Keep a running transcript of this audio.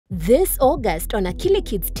This August on Akili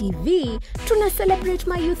Kids TV, tuna celebrate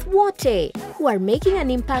my youth wote who are making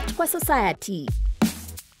an impact kwa society.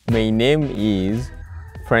 My name is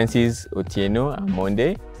Francis Otieno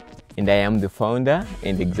Amonde, and I am the founder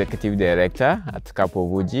and executive director at Cup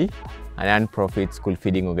of Uji, a non-profit school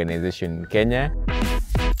feeding organization in Kenya.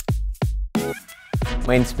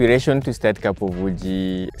 My inspiration to start Cup of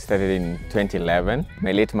Uji started in 2011.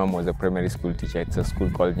 My late mom was a primary school teacher. It's a school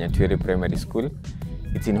called Nyatwiri Primary School.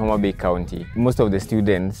 It's in Homa Bay County. Most of the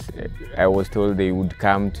students, I was told they would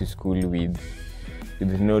come to school with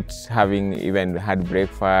not having even had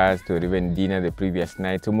breakfast or even dinner the previous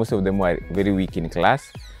night. So most of them were very weak in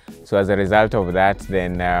class. So as a result of that,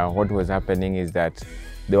 then what was happening is that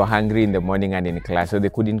they were hungry in the morning and in class, so they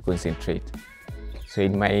couldn't concentrate. So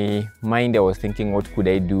in my mind, I was thinking, what could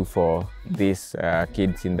I do for these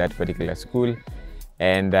kids in that particular school?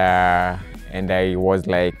 And I was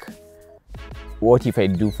like, what if I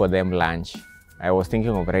do for them lunch? I was thinking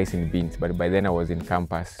of rice and beans, but by then I was in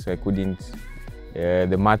campus, so I couldn't,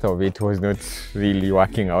 the math of it was not really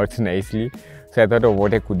working out nicely. So I thought of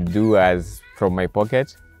what I could do as from my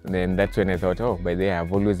pocket. And then that's when I thought, oh, by the way,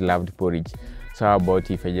 I've always loved porridge. So how about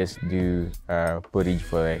if I just do porridge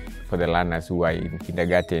for the learners who are in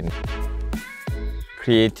kindergarten?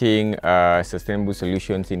 Creating sustainable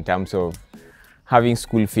solutions in terms of having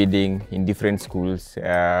school feeding in different schools,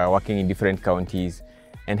 working in different counties,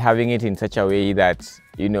 and having it in such a way that,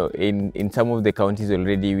 you know, in some of the counties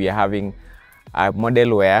already we are having a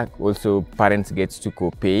model where also parents get to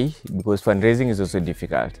co-pay, because fundraising is also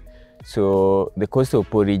difficult. So the cost of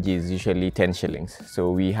porridge is usually 10 shillings.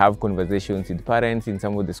 So we have conversations with parents in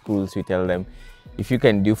some of the schools. We tell them, if you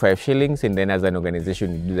can do 5 shillings, and then as an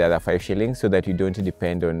organization, you do the other 5 shillings, so that you don't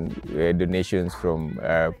depend on donations from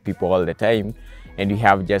people all the time, and we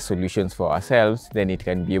have just solutions for ourselves, then it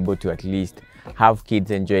can be able to at least have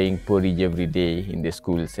kids enjoying porridge every day in the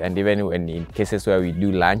schools. And even when in cases where we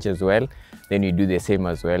do lunch as well, then we do the same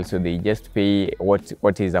as well. So they just pay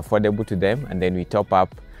what is affordable to them, and then we top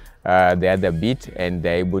up the other bit, and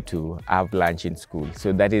they're able to have lunch in school.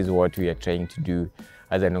 So that is what we are trying to do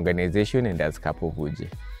as an organization and as Cup of Uji.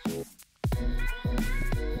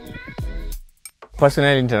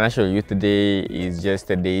 Personal International Youth Day is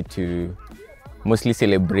just a day to mostly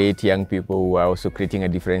celebrate young people who are also creating a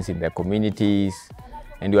difference in their communities,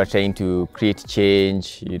 and who are trying to create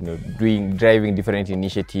change, you know, driving different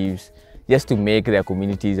initiatives just to make their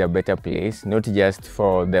communities a better place, not just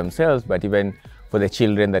for themselves, but even for the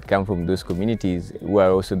children that come from those communities, who are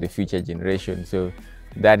also the future generation. So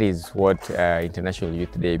that is what International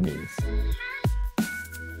Youth Day means.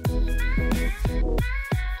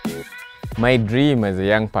 My dream as a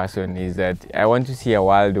young person is that I want to see a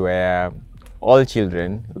world where all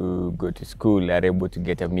children who go to school are able to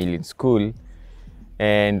get a meal in school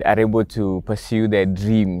and are able to pursue their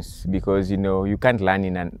dreams, because, you know, you can't learn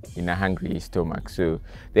in a hungry stomach. So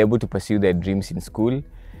they're able to pursue their dreams in school,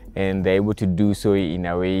 and they're able to do so in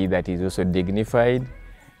a way that is also dignified.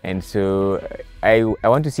 And so I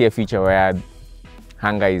want to see a future where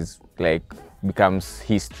hunger becomes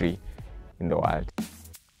history in the world.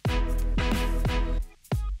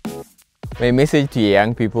 My message to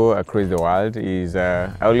young people across the world is,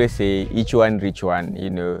 I always say, each one reach one. You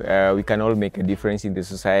know, we can all make a difference in the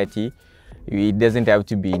society. It doesn't have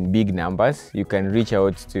to be in big numbers. You can reach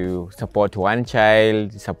out to support one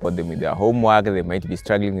child, support them with their homework. They might be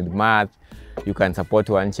struggling with math. You can support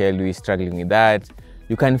one child who is struggling with that.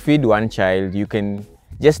 You can feed one child. You can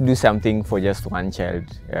just do something for just one child.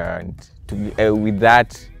 And with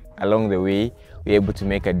that, along the way, we're able to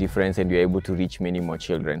make a difference, and we're able to reach many more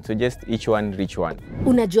children. So just each one reach one.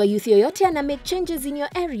 Unajua youth yoyote ana make changes in your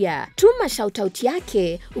area? Tuma shoutout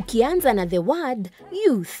yake ukianza na the word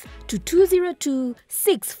youth to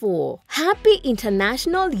 20264. Happy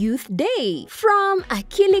International Youth Day from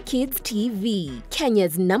Akili Kids TV,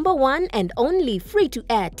 Kenya's #1 and only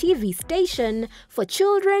free-to-air TV station for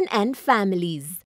children and families.